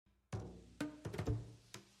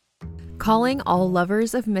Calling all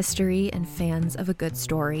lovers of mystery and fans of a good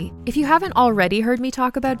story. If you haven't already heard me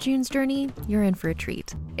talk about June's Journey, you're in for a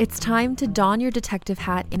treat. It's time to don your detective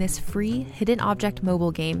hat in this free hidden object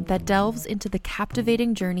mobile game that delves into the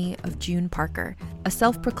captivating journey of June Parker, a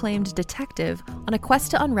self-proclaimed detective on a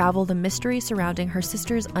quest to unravel the mystery surrounding her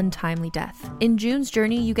sister's untimely death. In June's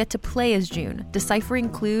Journey, you get to play as June, deciphering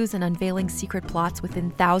clues and unveiling secret plots within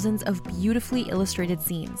thousands of beautifully illustrated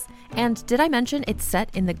scenes. And did I mention it's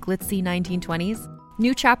set in the glitzy 1920s?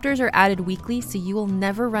 New chapters are added weekly, so you will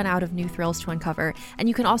never run out of new thrills to uncover, and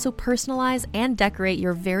you can also personalize and decorate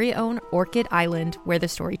your very own Orchid Island where the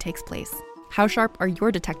story takes place. How sharp are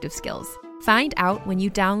your detective skills? Find out when you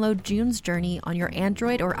download June's Journey on your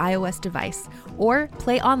Android or iOS device, or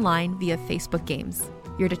play online via Facebook Games.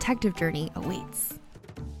 Your detective journey awaits.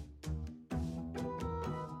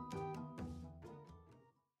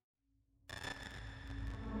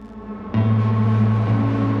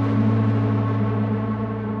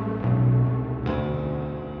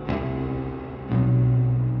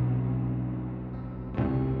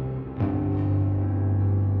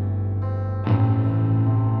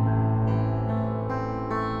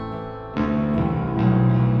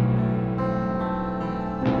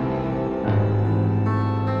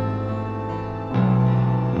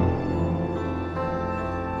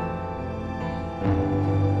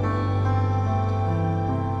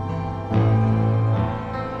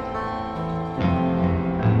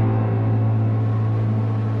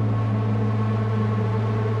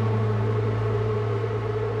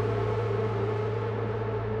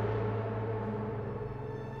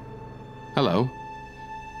 Hello.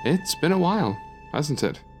 It's been a while, hasn't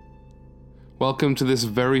it? Welcome to this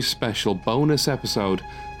very special bonus episode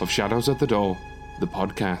of Shadows at the Door, the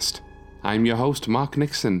podcast. I'm your host, Mark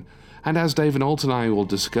Nixon, and as Dave and Alt and I will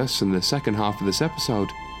discuss in the second half of this episode,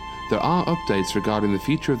 there are updates regarding the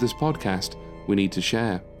future of this podcast we need to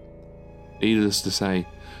share. Needless to say,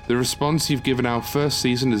 the response you've given our first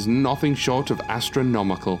season is nothing short of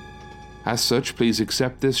astronomical. As such, please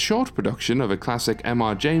accept this short production of a classic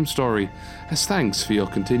M.R. James story as thanks for your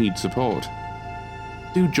continued support.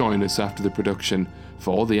 Do join us after the production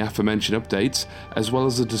for the aforementioned updates, as well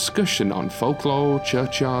as a discussion on folklore,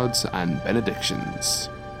 churchyards, and benedictions.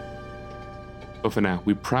 But for now,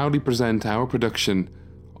 we proudly present our production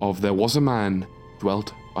of There Was a Man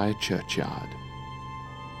Dwelt by a Churchyard.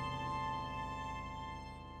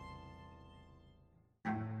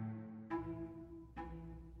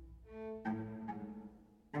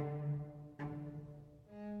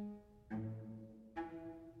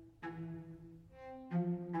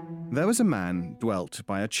 There was a man dwelt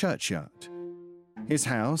by a churchyard. His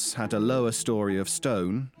house had a lower story of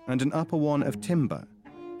stone and an upper one of timber.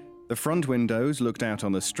 The front windows looked out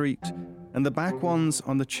on the street, and the back ones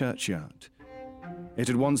on the churchyard. It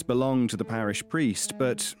had once belonged to the parish priest,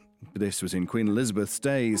 but this was in Queen Elizabeth's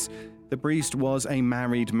days. The priest was a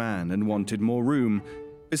married man and wanted more room.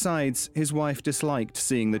 Besides, his wife disliked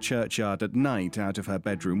seeing the churchyard at night out of her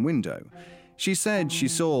bedroom window. She said she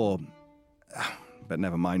saw... But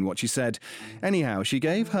never mind what she said. Anyhow, she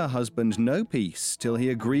gave her husband no peace till he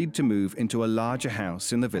agreed to move into a larger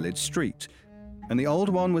house in the village street, and the old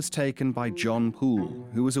one was taken by John Poole,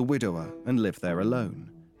 who was a widower and lived there alone.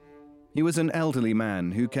 He was an elderly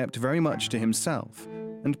man who kept very much to himself,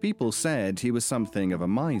 and people said he was something of a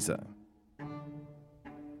miser.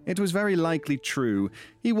 It was very likely true.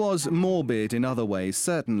 He was morbid in other ways,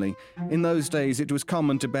 certainly. In those days it was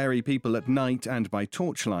common to bury people at night and by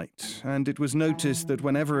torchlight, and it was noticed that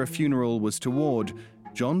whenever a funeral was toward,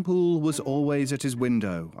 John Poole was always at his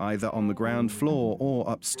window, either on the ground floor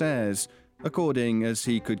or upstairs, according as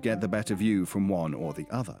he could get the better view from one or the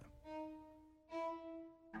other.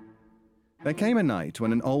 There came a night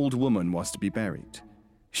when an old woman was to be buried.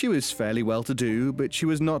 She was fairly well-to-do, but she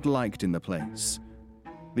was not liked in the place.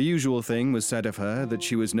 The usual thing was said of her that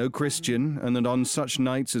she was no Christian, and that on such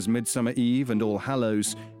nights as Midsummer Eve and All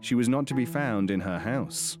Hallows, she was not to be found in her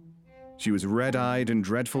house. She was red-eyed and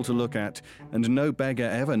dreadful to look at, and no beggar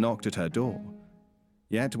ever knocked at her door.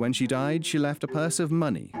 Yet when she died, she left a purse of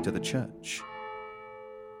money to the church.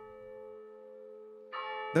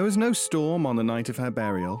 There was no storm on the night of her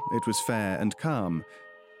burial. It was fair and calm.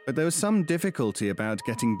 But there was some difficulty about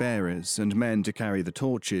getting bearers and men to carry the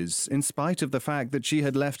torches, in spite of the fact that she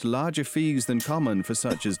had left larger fees than common for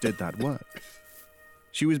such as did that work.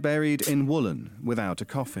 She was buried in woolen, without a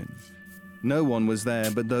coffin. No one was there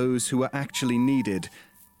but those who were actually needed,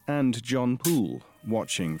 and John Poole,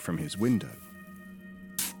 watching from his window.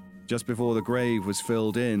 Just before the grave was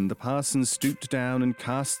filled in, the parson stooped down and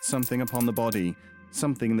cast something upon the body,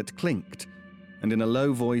 something that clinked, and in a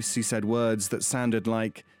low voice he said words that sounded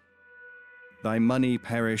like, thy money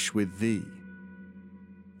perish with thee."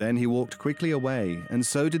 Then he walked quickly away, and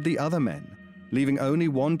so did the other men, leaving only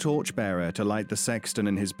one torchbearer to light the sexton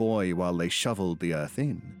and his boy while they shoveled the earth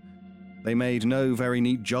in. They made no very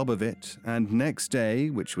neat job of it, and next day,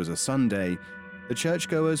 which was a Sunday, the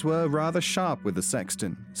churchgoers were rather sharp with the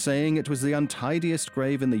sexton, saying it was the untidiest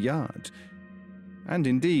grave in the yard. And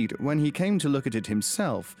indeed, when he came to look at it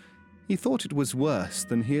himself, he thought it was worse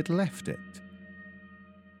than he had left it.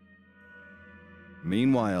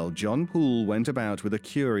 Meanwhile, John Poole went about with a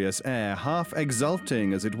curious air, half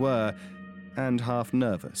exulting, as it were, and half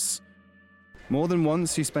nervous. More than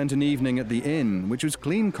once he spent an evening at the inn, which was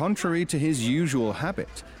clean contrary to his usual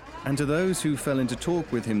habit, and to those who fell into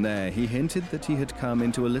talk with him there, he hinted that he had come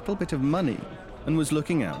into a little bit of money and was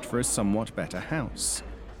looking out for a somewhat better house.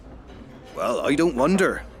 "Well, I don't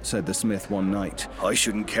wonder," said the smith one night. "I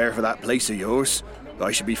shouldn't care for that place of yours.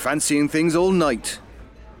 I should be fancying things all night."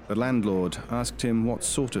 The landlord asked him what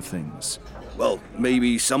sort of things. "Well,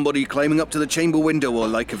 maybe somebody climbing up to the chamber window or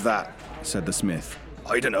like of that," said the smith.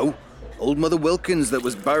 "I don't know. Old Mother Wilkins that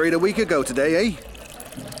was buried a week ago today, eh?"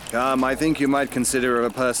 "Come, I think you might consider a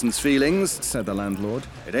person's feelings," said the landlord.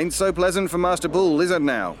 "It ain't so pleasant for Master Poole, is it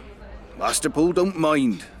now?" "Master Poole don't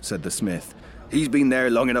mind," said the smith. "He's been there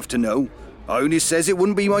long enough to know. I only says it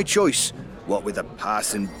wouldn't be my choice. What with the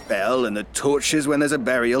passing bell and the torches when there's a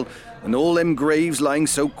burial, and all them graves lying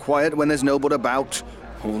so quiet when there's nobody about.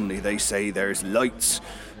 Only they say there's lights.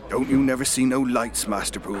 Don't you never see no lights,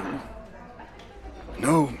 Master Poole?"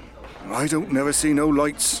 "No, I don't never see no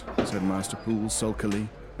lights," said Master Poole sulkily,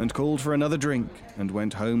 and called for another drink and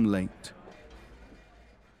went home late.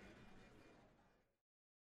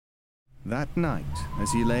 That night,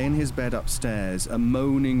 as he lay in his bed upstairs, a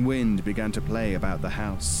moaning wind began to play about the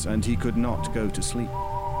house, and he could not go to sleep.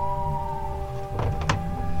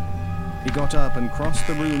 He got up and crossed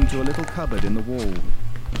the room to a little cupboard in the wall.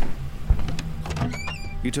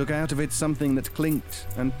 He took out of it something that clinked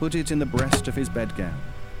and put it in the breast of his bedgown.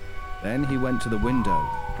 Then he went to the window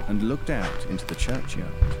and looked out into the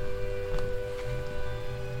churchyard.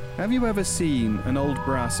 Have you ever seen an old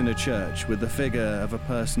brass in a church with the figure of a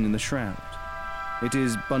person in the shroud? It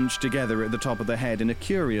is bunched together at the top of the head in a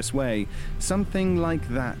curious way. Something like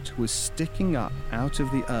that was sticking up out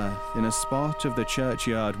of the earth in a spot of the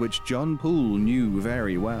churchyard which John Poole knew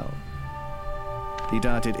very well. He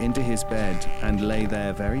darted into his bed and lay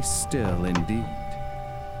there very still indeed.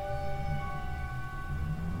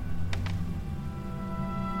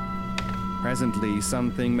 Presently,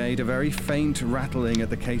 something made a very faint rattling at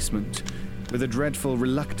the casement. With a dreadful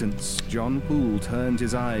reluctance, John Poole turned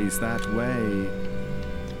his eyes that way.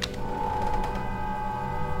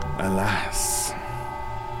 Alas!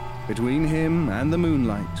 Between him and the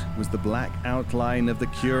moonlight was the black outline of the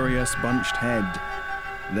curious bunched head.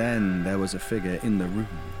 Then there was a figure in the room.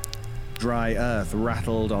 Dry earth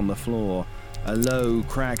rattled on the floor. A low,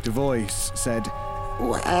 cracked voice said,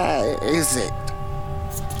 "Where is it?"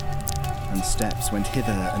 And steps went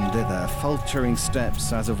hither and thither, faltering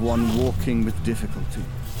steps as of one walking with difficulty.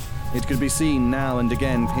 It could be seen now and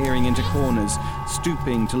again peering into corners,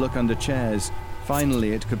 stooping to look under chairs.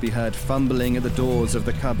 Finally, it could be heard fumbling at the doors of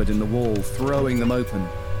the cupboard in the wall, throwing them open.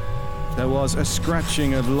 There was a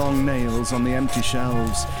scratching of long nails on the empty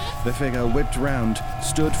shelves. The figure whipped round,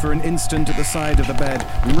 stood for an instant at the side of the bed,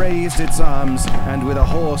 raised its arms, and with a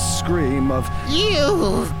hoarse scream of,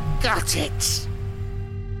 "You've got it!"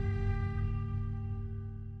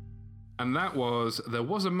 And that was There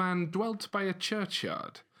Was a Man Dwelt by a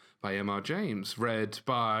Churchyard by M.R. James, read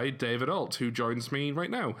by David Alt, who joins me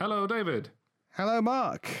right now. Hello, David. Hello,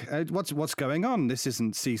 Mark. What's going on? This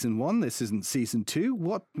isn't season 1. This isn't season 2.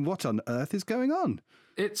 What on earth is going on?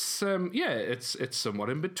 It's it's somewhat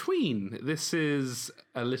in between. This is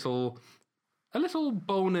a little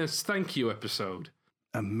bonus thank you episode.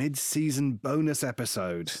 A mid-season bonus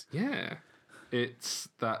episode. Yeah, it's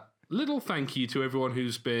that little thank you to everyone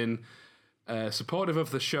who's been supportive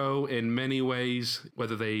of the show in many ways,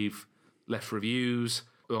 whether they've left reviews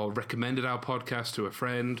or recommended our podcast to a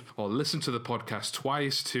friend, or listened to the podcast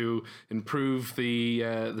twice to improve the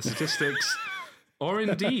statistics, or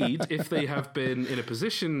indeed, if they have been in a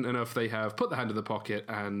position enough, they have put the hand in the pocket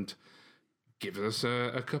and given us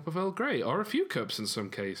a cup of Earl Grey, or a few cups in some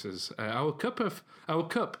cases. Our cup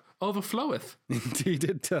overfloweth. Indeed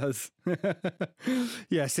it does.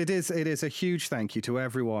 Yes, it is a huge thank you to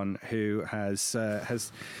everyone who has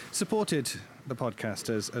supported the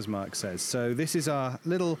podcast, as Mark says. So this is our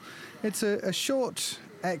little, it's a short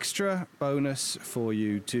extra bonus for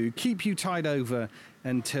you to keep you tied over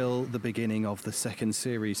until the beginning of the second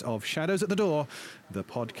series of Shadows at the Door, the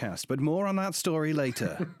podcast. But more on that story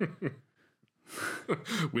later.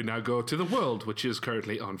 We now go to the world, which is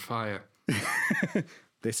currently on fire.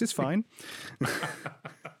 This is fine.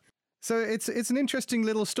 So it's an interesting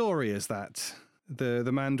little story, is that?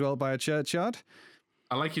 The man dwelt by a churchyard.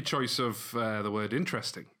 I like your choice of the word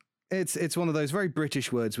interesting. It's one of those very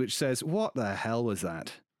British words which says, what the hell was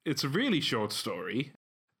that? It's a really short story,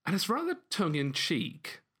 and it's rather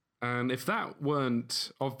tongue-in-cheek. And if that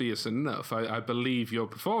weren't obvious enough, I believe your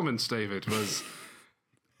performance, David, was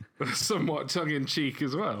somewhat tongue-in-cheek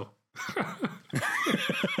as well.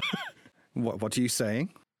 What are you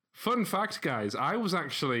saying? Fun fact, guys, I was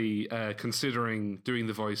actually considering doing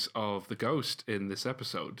the voice of the ghost in this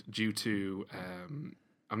episode due to,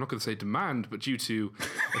 I'm not going to say demand, but due to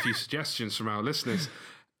a few suggestions from our listeners.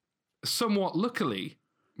 Somewhat luckily,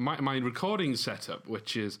 my recording setup,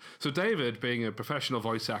 which is... So David, being a professional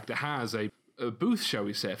voice actor, has a booth, shall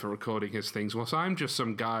we say, for recording his things, whilst I'm just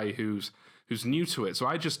some guy who's new to it. So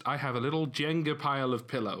I have a little Jenga pile of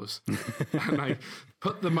pillows, and I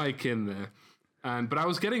put the mic in there. But I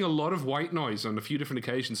was getting a lot of white noise on a few different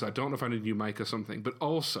occasions, so I don't know if I need a new mic or something. But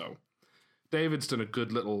also, David's done a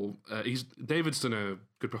good little... David's done a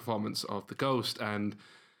good performance of the ghost, and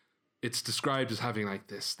it's described as having like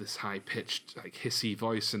this high-pitched, like hissy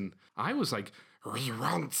voice, and I was like, "We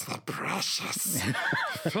want the precious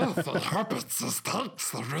filthy hobbits as takes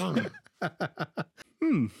the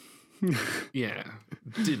ring." Yeah,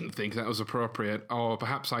 didn't think that was appropriate, or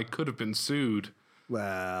perhaps I could have been sued.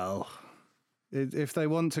 Well, if they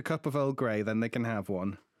want a cup of Earl Grey, then they can have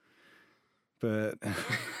one. But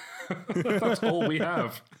that's all we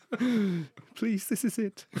have. Please, this is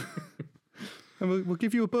it. And we'll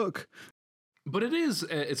give you a book. But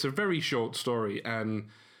it's a very short story,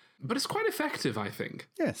 but it's quite effective, I think.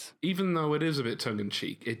 Yes. Even though it is a bit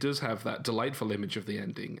tongue-in-cheek, it does have that delightful image of the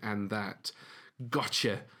ending and that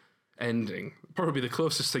gotcha ending. Probably the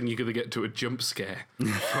closest thing you're going to get to a jump scare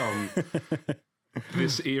from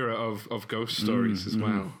this era of ghost stories as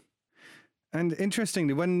well. And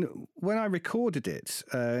interestingly, when I recorded it,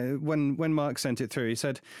 when Mark sent it through, he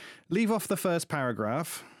said, leave off the first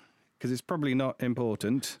paragraph, because it's probably not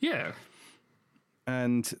important. Yeah.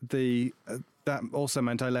 And that also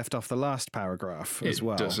meant I left off the last paragraph as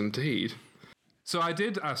well. It does indeed. So I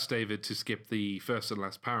did ask David to skip the first and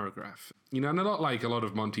last paragraph. And a lot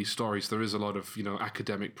of Monty's stories, there is a lot of,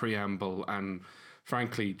 academic preamble, and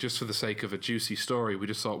frankly, just for the sake of a juicy story, we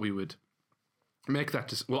just thought we would make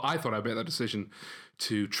that... I thought I'd make that decision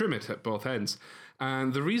to trim it at both ends.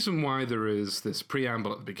 And the reason why there is this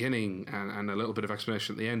preamble at the beginning and a little bit of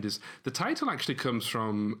explanation at the end is the title actually comes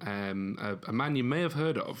from a man you may have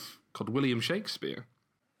heard of called William Shakespeare.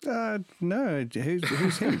 No,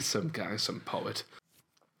 who's he? Some guy, some poet.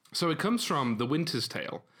 So it comes from The Winter's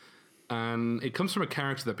Tale, and it comes from a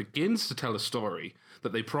character that begins to tell a story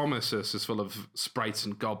that they promise us is full of sprites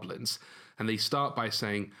and goblins, and they start by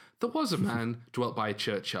saying, there was a man dwelt by a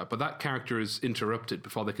churchyard, but that character is interrupted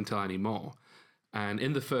before they can tell any more. And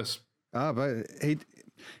in the first... but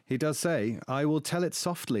he does say, I will tell it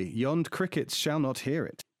softly, yond crickets shall not hear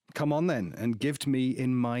it. Come on then, and give to me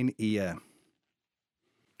in mine ear.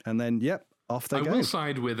 And then, yep, off they go. I will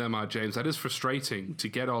side with M.R. James. That is frustrating to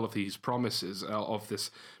get all of these promises of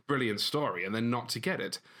this brilliant story and then not to get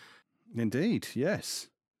it. Indeed, yes.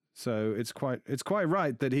 So it's quite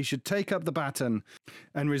right that he should take up the baton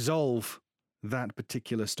and resolve that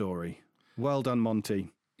particular story. Well done,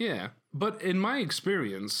 Monty. Yeah, but in my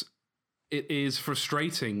experience, it is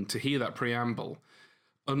frustrating to hear that preamble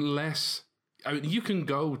unless... you can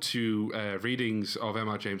go to readings of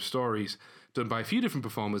M.R. James stories done by a few different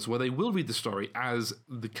performers where they will read the story as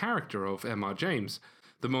the character of M.R. James,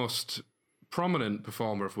 the most prominent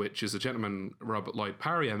performer of which is a gentleman, Robert Lloyd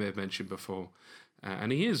Parry, I may have mentioned before.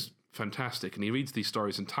 And he is fantastic, and he reads these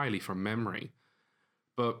stories entirely from memory.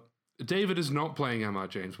 But David is not playing M.R.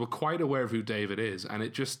 James. We're quite aware of who David is, and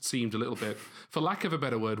it just seemed a little bit, for lack of a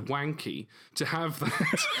better word, wanky to have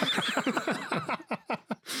that.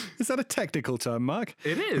 Is that a technical term, Mark?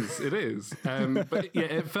 It is. But yeah,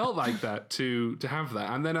 it felt like that to have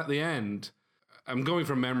that. And then at the end, I'm going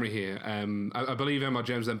from memory here. I believe M.R.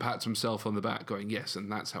 James then pats himself on the back going, yes,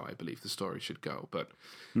 and that's how I believe the story should go. But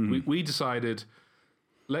we decided,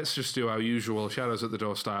 let's just do our usual Shadows at the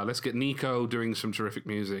Door style. Let's get Nico doing some terrific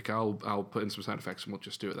music. I'll put in some sound effects and we'll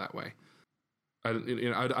just do it that way.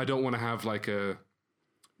 I don't want to have like a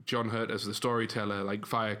John Hurt as the storyteller, like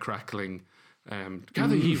fire crackling.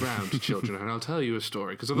 Gather ye round, children, and I'll tell you a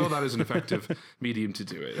story. Because although that is an effective medium to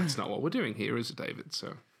do it, that's not what we're doing here, is it, David?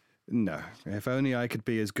 So, no. If only I could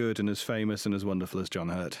be as good and as famous and as wonderful as John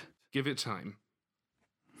Hurt. Give it time.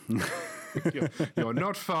 You're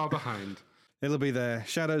not far behind. It'll be there.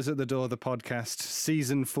 Shadows at the Door, the podcast,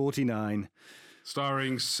 season 49.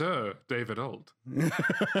 Starring Sir David Holt.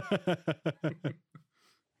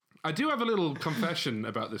 I do have a little confession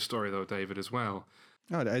about this story, though, David, as well.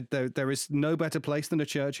 Oh, there is no better place than a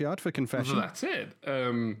churchyard for confession. Well, that's it.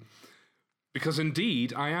 Because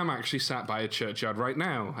indeed, I am actually sat by a churchyard right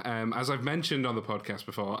now. As I've mentioned on the podcast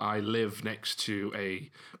before, I live next to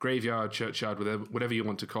a graveyard, churchyard, whatever you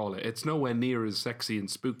want to call it. It's nowhere near as sexy and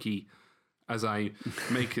spooky as I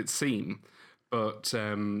make it seem. But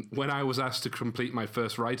when I was asked to complete my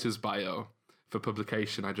first writer's bio for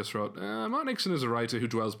publication, I just wrote, Mark Nixon is a writer who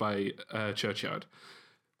dwells by a churchyard.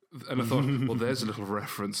 And I thought, well, there's a little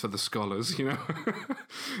reference for the scholars, you know.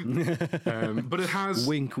 But it has...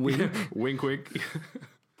 Wink, wink. Yeah, wink, wink.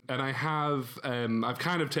 And I have... I've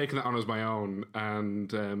kind of taken that on as my own.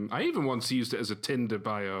 And I even once used it as a Tinder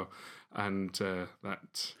bio. And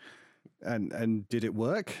that... And did it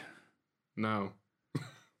work? No.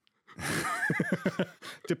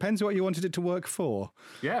 Depends what you wanted it to work for.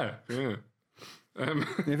 Yeah.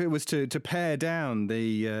 If it was to pare down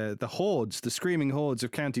the hordes, the screaming hordes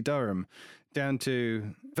of County Durham, down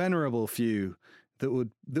to venerable few that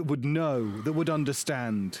would know, that would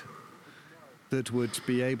understand, that would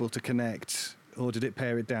be able to connect, or did it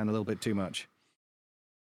pare it down a little bit too much?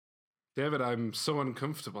 David, I'm so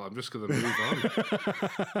uncomfortable. I'm just going to move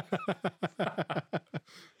on.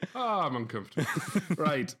 I'm uncomfortable.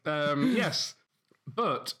 Right. Yes.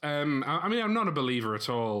 But, I mean, I'm not a believer at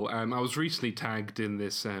all. I was recently tagged in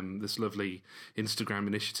this this lovely Instagram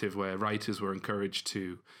initiative where writers were encouraged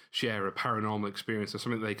to share a paranormal experience or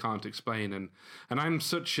something they can't explain. And I'm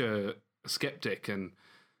such a skeptic and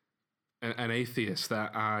an atheist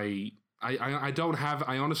that I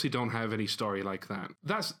honestly don't have any story like that.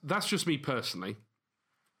 That's just me personally.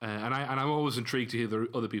 And I'm always intrigued to hear the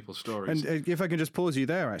other people's stories. And if I can just pause you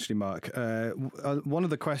there, actually, Mark, one of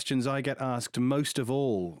the questions I get asked most of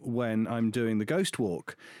all when I'm doing the ghost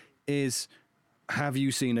walk is, have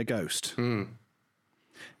you seen a ghost?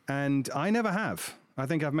 And I never have. I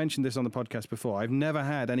think I've mentioned this on the podcast before. I've never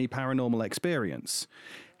had any paranormal experience.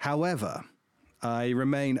 However, I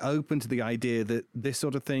remain open to the idea that this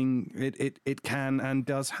sort of thing, it can and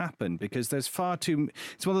does happen, because there's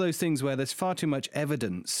it's one of those things where there's far too much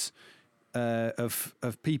evidence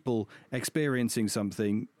of people experiencing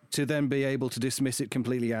something to then be able to dismiss it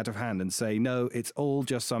completely out of hand and say, no, it's all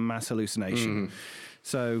just some mass hallucination.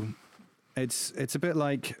 So it's a bit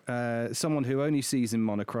like someone who only sees in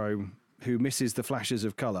monochrome, who misses the flashes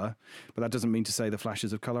of colour, but that doesn't mean to say the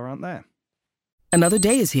flashes of colour aren't there. Another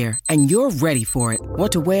day is here, and you're ready for it.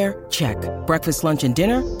 What to wear? Check. Breakfast, lunch, and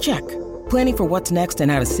dinner? Check. Planning for what's next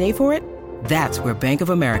and how to save for it? That's where Bank of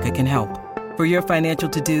America can help. For your financial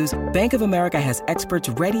to-dos, Bank of America has experts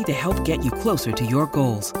ready to help get you closer to your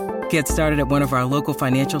goals. Get started at one of our local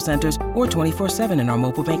financial centers or 24/7 in our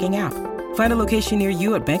mobile banking app. Find a location near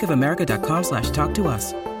you at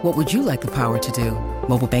bankofamerica.com/talktous. What would you like the power to do?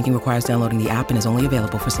 Mobile banking requires downloading the app and is only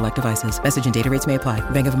available for select devices. Message and data rates may apply.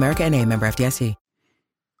 Bank of America NA, member FDIC.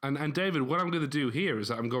 And David, what I'm going to do here is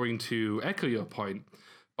that I'm going to echo your point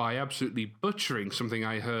by absolutely butchering something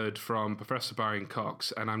I heard from Professor Brian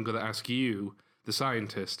Cox, and I'm going to ask you, the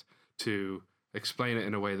scientist, to explain it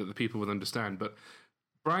in a way that the people will understand. But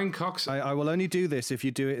Brian Cox... I will only do this if you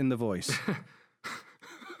do it in the voice.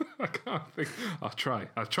 I can't think... I'll try.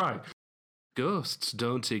 Ghosts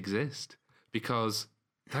don't exist because,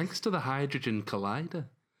 thanks to the Hydrogen Collider,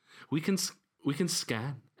 we can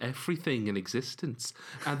scan everything in existence,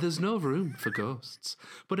 and there's no room for ghosts.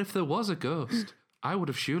 But if there was a ghost, I would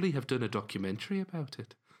have surely have done a documentary about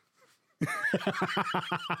it.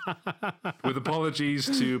 With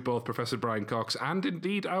apologies to both Professor Brian Cox and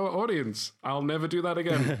indeed our audience. I'll never do that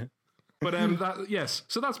again. But yes,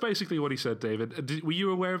 so that's basically what he said, David. Were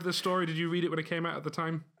you aware of this story? Did you read it when it came out at the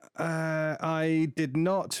time? I did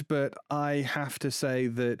not, but I have to say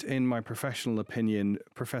that in my professional opinion,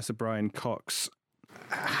 Professor Brian Cox,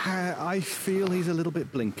 I feel he's a little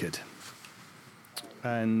bit blinkered.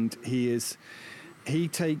 And he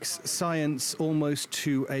takes science almost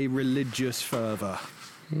to a religious fervour.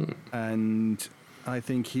 And I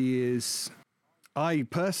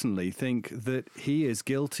personally think that he is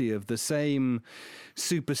guilty of the same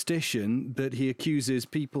superstition that he accuses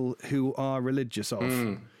people who are religious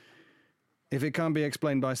of. If it can't be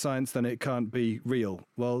explained by science, then it can't be real.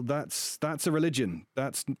 Well, that's a religion.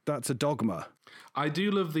 That's a dogma. I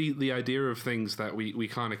do love the idea of things that we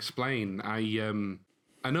can't explain.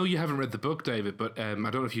 I know you haven't read the book, David, but I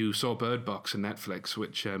don't know if you saw Bird Box on Netflix,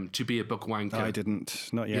 which To Be a Book Wanker. I didn't,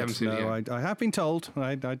 not yet. You haven't seen it yet? I have been told.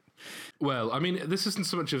 Well, I mean, this isn't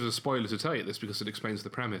so much of a spoiler to tell you this because it explains the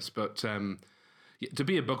premise, but To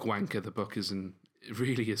Be a Book Wanker, the book it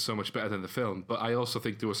really is so much better than the film, but I also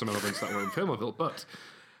think there were some elements that were in filmable. But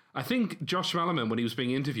I think Josh Malerman, when he was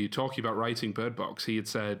being interviewed talking about writing Bird Box, he had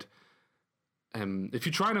said, if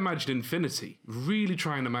you try and imagine infinity, really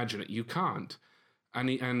try and imagine it, you can't. And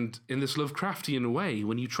in this Lovecraftian way,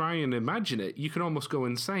 when you try and imagine it, you can almost go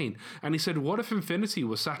insane. And he said, what if infinity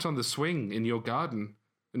was sat on the swing in your garden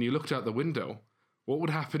and you looked out the window? What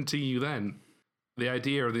would happen to you then? The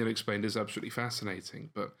idea of the unexplained is absolutely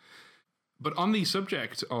fascinating. But on the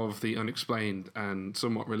subject of the unexplained and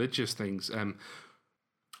somewhat religious things,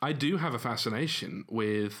 I do have a fascination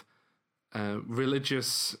with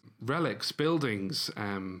religious relics, buildings,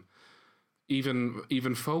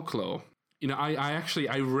 even folklore. You know, I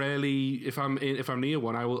rarely, if I'm near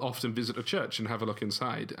one, I will often visit a church and have a look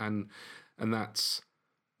inside, and that's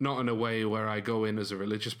not in a way where I go in as a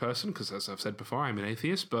religious person, because as I've said before, I'm an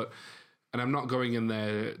atheist, and I'm not going in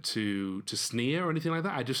there to sneer or anything like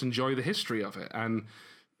that. I just enjoy the history of it, and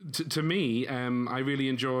to me, I really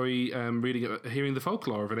enjoy hearing the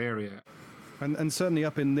folklore of an area. And certainly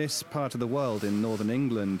up in this part of the world, in northern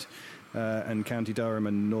England and County Durham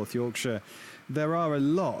and North Yorkshire, there are a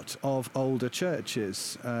lot of older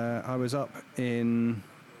churches. I was up in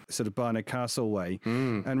sort of Barnard Castle way,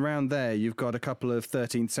 and round there you've got a couple of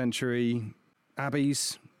 13th century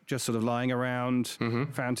abbeys just sort of lying around.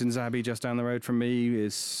 Fountains Abbey just down the road from me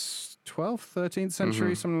is 12th, 13th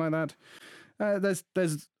century, something like that.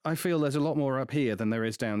 I feel there's a lot more up here than there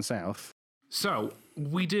is down south. So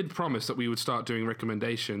we did promise that we would start doing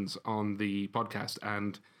recommendations on the podcast,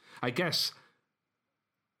 and I guess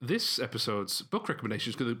this episode's book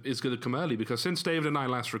recommendation is going to come early, because since David and I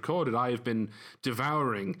last recorded, I have been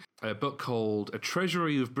devouring a book called A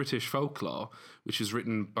Treasury of British Folklore, which is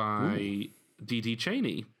written by D.D.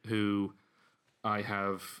 Cheney, who I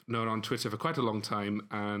have known on Twitter for quite a long time,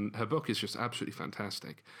 and her book is just absolutely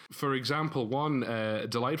fantastic. For example, one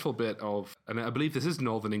delightful bit of, and I believe this is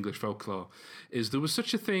Northern English folklore, is there was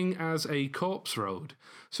such a thing as a corpse road.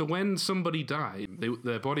 So when somebody died,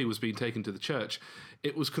 their body was being taken to the church,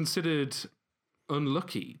 it was considered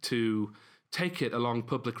unlucky to take it along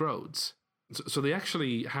public roads. So they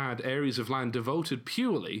actually had areas of land devoted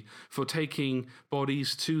purely for taking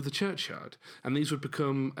bodies to the churchyard, and these would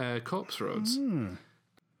become corpse roads.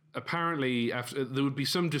 Apparently, there would be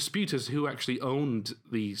some dispute as to who actually owned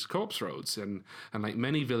these corpse roads, and like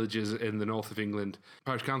many villages in the north of England,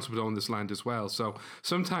 parish council would own this land as well. So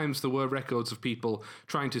sometimes there were records of people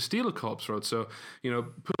trying to steal a corpse road. So, you know,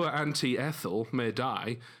 poor Auntie Ethel may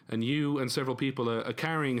die, and you and several people are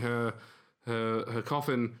carrying her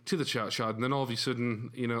coffin to the churchyard, and then all of a sudden,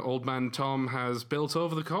 you know, old man Tom has built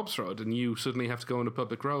over the corpse road, and you suddenly have to go on a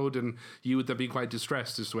public road, and you would then be quite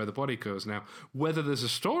distressed as to where the body goes. Now, whether there's a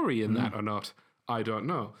story in that or not, I don't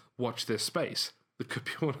know. Watch this space. There could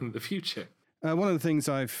be one in the future. One of the things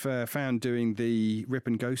I've found doing the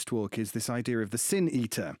Ripon Ghost Walk is this idea of the Sin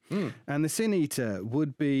Eater. And the Sin Eater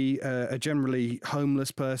would be a generally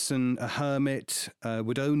homeless person, a hermit,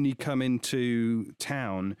 would only come into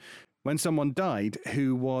town when someone died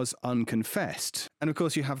who was unconfessed. And of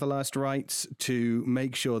course, you have the last rites to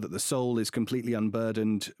make sure that the soul is completely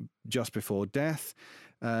unburdened just before death.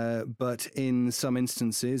 But in some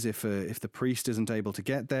instances, if the priest isn't able to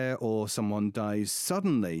get there or someone dies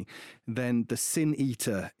suddenly, then the Sin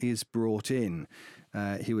Eater is brought in.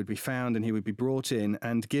 He would be found and he would be brought in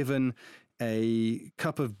and given a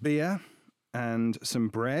cup of beer and some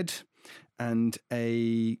bread and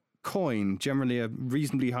a coin, generally a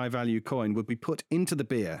reasonably high value coin, would be put into the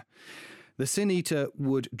beer. The Sin Eater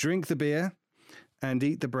would drink the beer and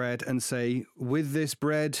eat the bread and say, "With this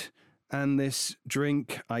bread and this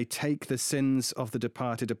drink, I take the sins of the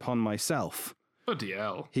departed upon myself." Bloody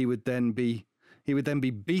hell. He would then be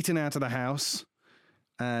beaten out of the house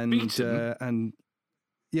and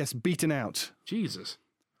yes, beaten out. Jesus.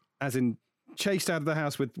 As in chased out of the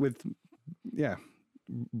house with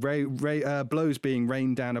blows being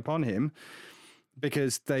rained down upon him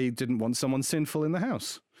because they didn't want someone sinful in the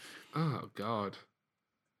house. Oh, God.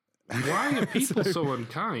 Why are people so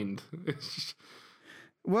unkind?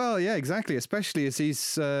 Well, yeah, exactly. Especially as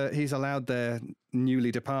he's allowed their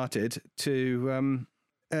newly departed to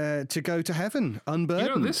go to heaven unburdened.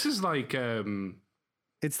 You know, this is like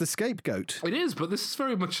it's the scapegoat. It is, but this is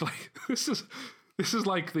very much like This is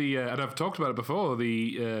like the, and I've talked about it before,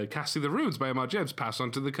 the Casting the Runes by M.R. James, pass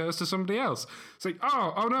on to the curse to somebody else. It's like,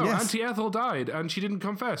 oh no, yes. Auntie Ethel died and she didn't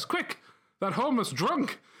confess. Quick, that homeless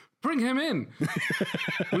drunk! Bring him in!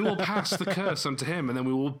 We will pass the curse onto him, and then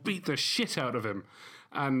we will beat the shit out of him.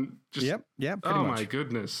 And just... Yep, pretty oh, much. my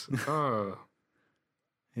goodness. Oh.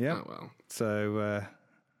 Yep. Oh, well. So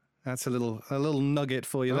that's a little nugget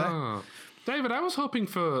for you there. Oh. David, I was hoping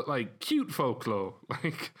for, like, cute folklore.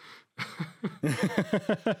 Like...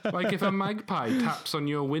 like if a magpie taps on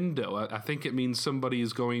your window, I think it means somebody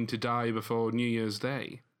is going to die before New Year's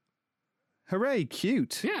Day. Hooray,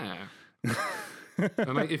 cute. Yeah.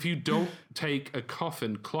 And like if you don't take a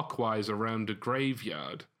coffin clockwise around a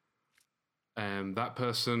graveyard, that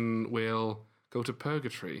person will go to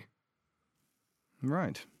purgatory.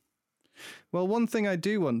 Right. Well, one thing I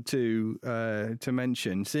do want to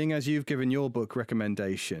mention, seeing as you've given your book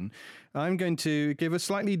recommendation, I'm going to give a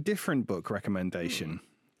slightly different book recommendation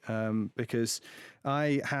because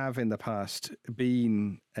I have in the past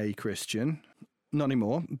been a Christian, not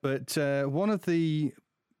anymore, but one of the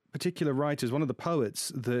particular writers, one of the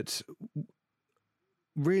poets that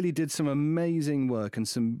really did some amazing work and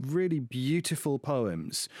some really beautiful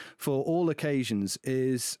poems for all occasions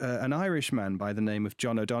is an Irishman by the name of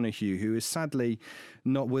John O'Donoghue, who is sadly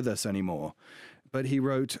not with us anymore. But he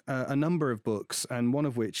wrote a number of books, and one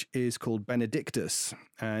of which is called Benedictus,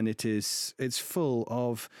 and it's full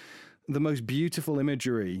of the most beautiful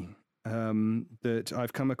imagery that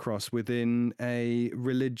I've come across within a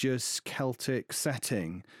religious Celtic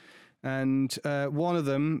setting. And one of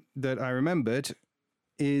them that I remembered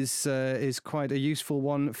is quite a useful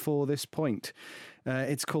one for this point.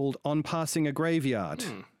 It's called On Passing a Graveyard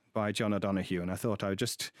by John O'Donoghue, and I thought I would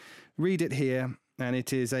just read it here, and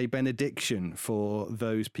it is a benediction for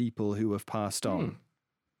those people who have passed on.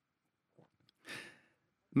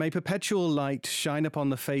 May perpetual light shine upon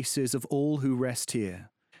the faces of all who rest here.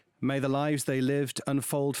 May the lives they lived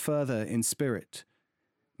unfold further in spirit.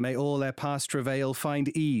 May all their past travail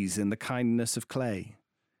find ease in the kindness of clay.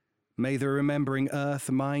 May the remembering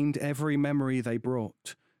earth mind every memory they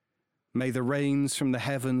brought. May the rains from the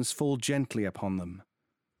heavens fall gently upon them.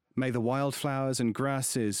 May the wildflowers and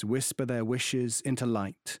grasses whisper their wishes into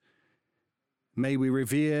light. May we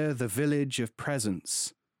revere the village of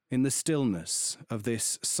presence in the stillness of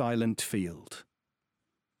this silent field.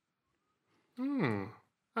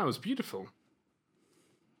 That was beautiful.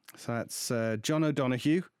 So that's John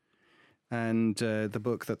O'Donoghue, and the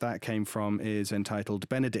book that came from is entitled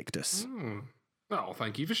Benedictus. Oh,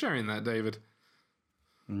 thank you for sharing that, David.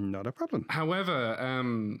 Not a problem. However,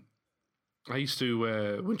 I used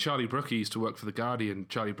to, when Charlie Brooker used to work for The Guardian,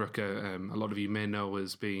 Charlie Brooker, a lot of you may know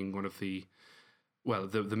as being one of the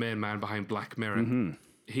main man behind Black Mirror. Mm-hmm.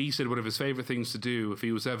 He said one of his favourite things to do if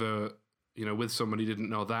he was ever, with someone he didn't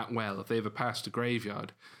know that well, if they ever passed a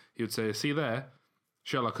graveyard, he would say, see there,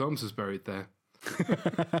 Sherlock Holmes is buried there.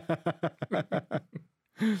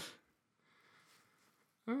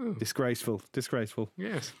 Oh. Disgraceful.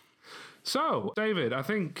 Yes. So, David, I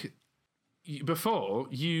think before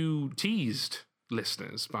you teased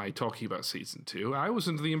listeners by talking about season 2, I was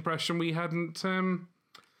under the impression we hadn't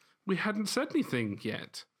said anything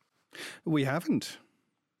yet. We haven't.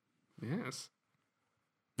 Yes.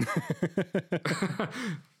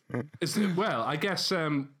 Well, I guess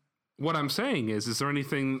what I'm saying is there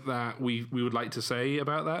anything that we would like to say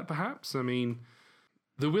about that, perhaps? I mean,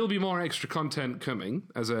 there will be more extra content coming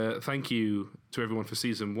as a thank you to everyone for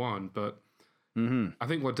season 1, but I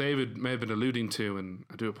think what David may have been alluding to, and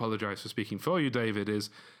I do apologise for speaking for you, David, is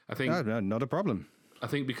I think... No, not a problem. I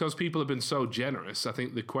think because people have been so generous, I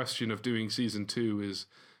think the question of doing season 2 is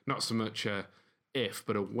not so much a if,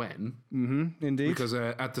 but a when. Mm-hmm, indeed. Because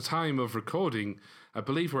at the time of recording, I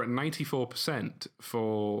believe we're at 94%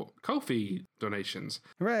 for Ko-fi donations.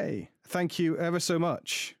 Hooray. Thank you ever so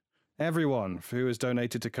much, everyone who has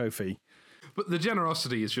donated to Ko-fi. But the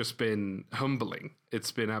generosity has just been humbling.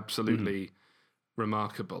 It's been absolutely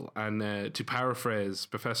remarkable. And to paraphrase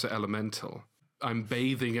Professor Elemental, I'm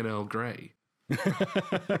bathing in Earl Grey.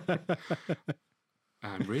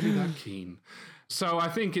 I'm really that keen. So I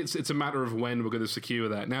think it's a matter of when we're going to secure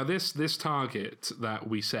that. Now, this target that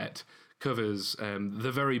we set covers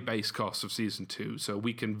the very base cost of season 2, so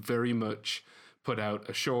we can very much put out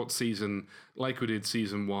a short season like we did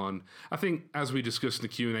season 1. I think, as we discussed in the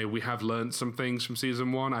Q&A, we have learned some things from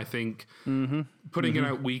season 1. I think putting it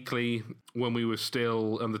out weekly when we were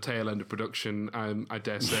still on the tail end of production, I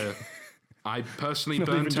dare say... I personally Not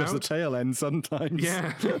burnt even just out. the tail end sometimes.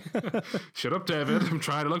 Yeah. Shut up, David. I'm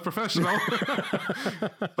trying to look professional.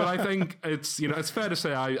 But I think it's fair to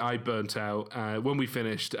say I burnt out when we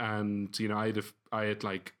finished, and I had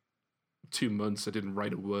like 2 months I didn't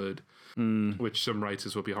write a word, which some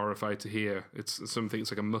writers will be horrified to hear. It's something.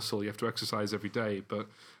 It's like a muscle you have to exercise every day. But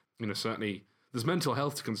certainly there's mental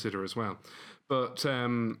health to consider as well. But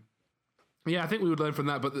I think we would learn from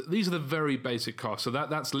that. But these are the very basic costs. So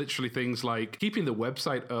that's literally things like keeping the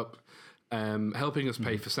website up, helping us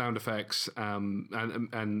pay for sound effects, and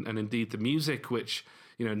indeed the music, which,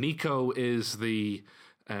 Nico is the,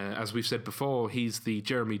 as we've said before, he's the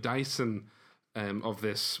Jeremy Dyson of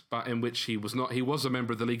this, but in which he was a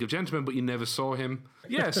member of the League of Gentlemen, but you never saw him.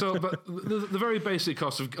 Yeah, so, but the very basic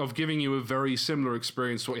cost of giving you a very similar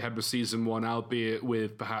experience to what you had with season 1, albeit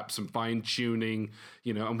with perhaps some fine tuning,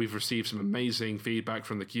 and we've received some amazing feedback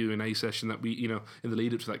from the Q&A session that we, in the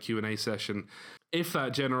lead up to that Q&A session. If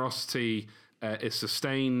that generosity is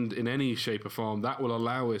sustained in any shape or form, that will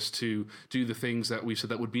allow us to do the things that we said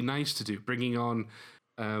that would be nice to do, bringing on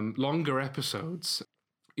longer episodes,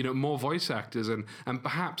 more voice actors, and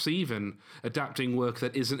perhaps even adapting work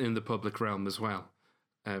that isn't in the public realm as well,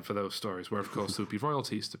 for those stories, where of course there would be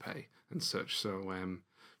royalties to pay and such. So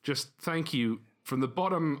just thank you from the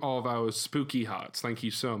bottom of our spooky hearts. Thank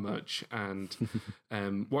you so much, and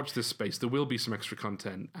watch this space. There will be some extra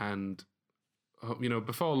content, and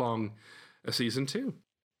before long, a season 2.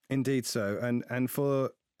 Indeed so. And for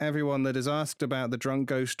everyone that has asked about the drunk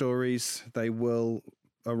ghost stories, they will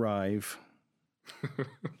arrive.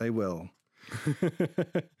 They will.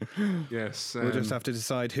 Yes. We'll just have to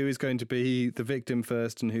decide who is going to be the victim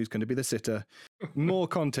first and who's going to be the sitter. More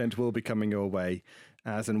content will be coming your way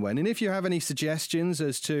as and when. And if you have any suggestions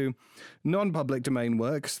as to non-public domain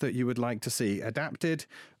works that you would like to see adapted,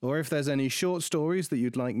 or if there's any short stories that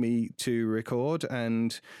you'd like me to record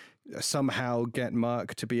and somehow get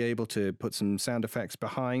Mark to be able to put some sound effects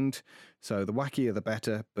behind, so the wackier the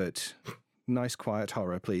better, but nice quiet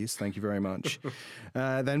horror, please. Thank you very much.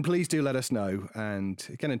 Then please do let us know and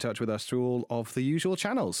get in touch with us through all of the usual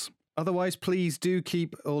channels. Otherwise, please do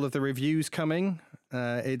keep all of the reviews coming.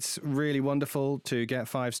 It's really wonderful to get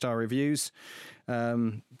 5-star reviews.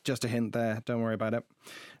 Just a hint there. Don't worry about it.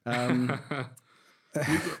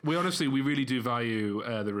 We honestly, we really do value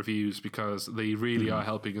the reviews, because they really are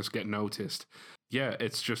helping us get noticed. Yeah,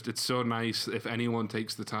 it's so nice if anyone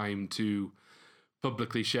takes the time to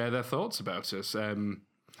publicly share their thoughts about us.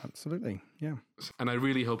 Absolutely, yeah. And I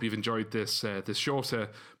really hope you've enjoyed this shorter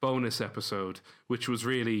bonus episode, which was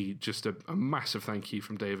really just a massive thank you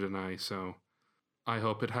from David and I. So I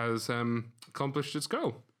hope it has accomplished its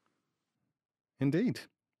goal. Indeed.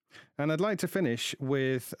 And I'd like to finish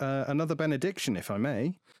with another benediction, if I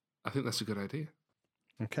may. I think that's a good idea.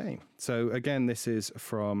 Okay. So again, this is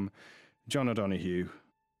from John O'Donoghue,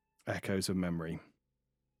 Echoes of Memory.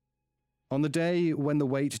 On the day when the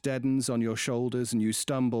weight deadens on your shoulders and you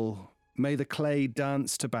stumble, may the clay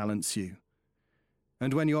dance to balance you.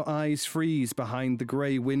 And when your eyes freeze behind the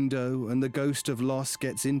grey window and the ghost of loss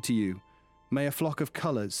gets into you, may a flock of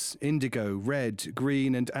colours, indigo, red,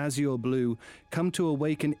 green and azure blue, come to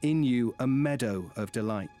awaken in you a meadow of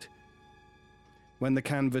delight. When the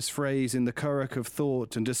canvas frays in the currach of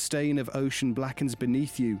thought and a stain of ocean blackens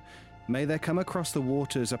beneath you, may there come across the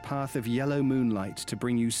waters a path of yellow moonlight to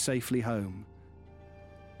bring you safely home.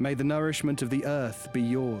 May the nourishment of the earth be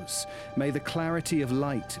yours. May the clarity of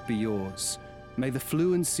light be yours. May the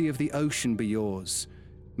fluency of the ocean be yours.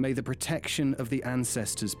 May the protection of the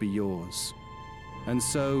ancestors be yours. And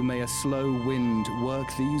so may a slow wind work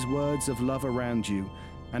these words of love around you,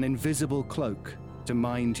 an invisible cloak to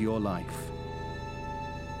mind your life.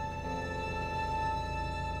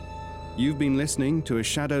 You've been listening to a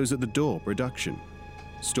Shadows at the Door production.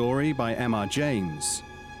 Story by M.R. James.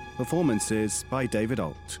 Performances by David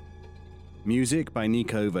Alt. Music by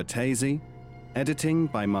Nico Vertesi. Editing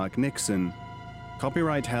by Mark Nixon.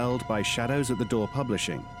 Copyright held by Shadows at the Door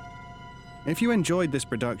Publishing. If you enjoyed this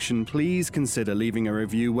production, please consider leaving a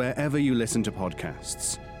review wherever you listen to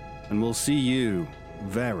podcasts. And we'll see you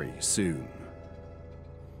very soon.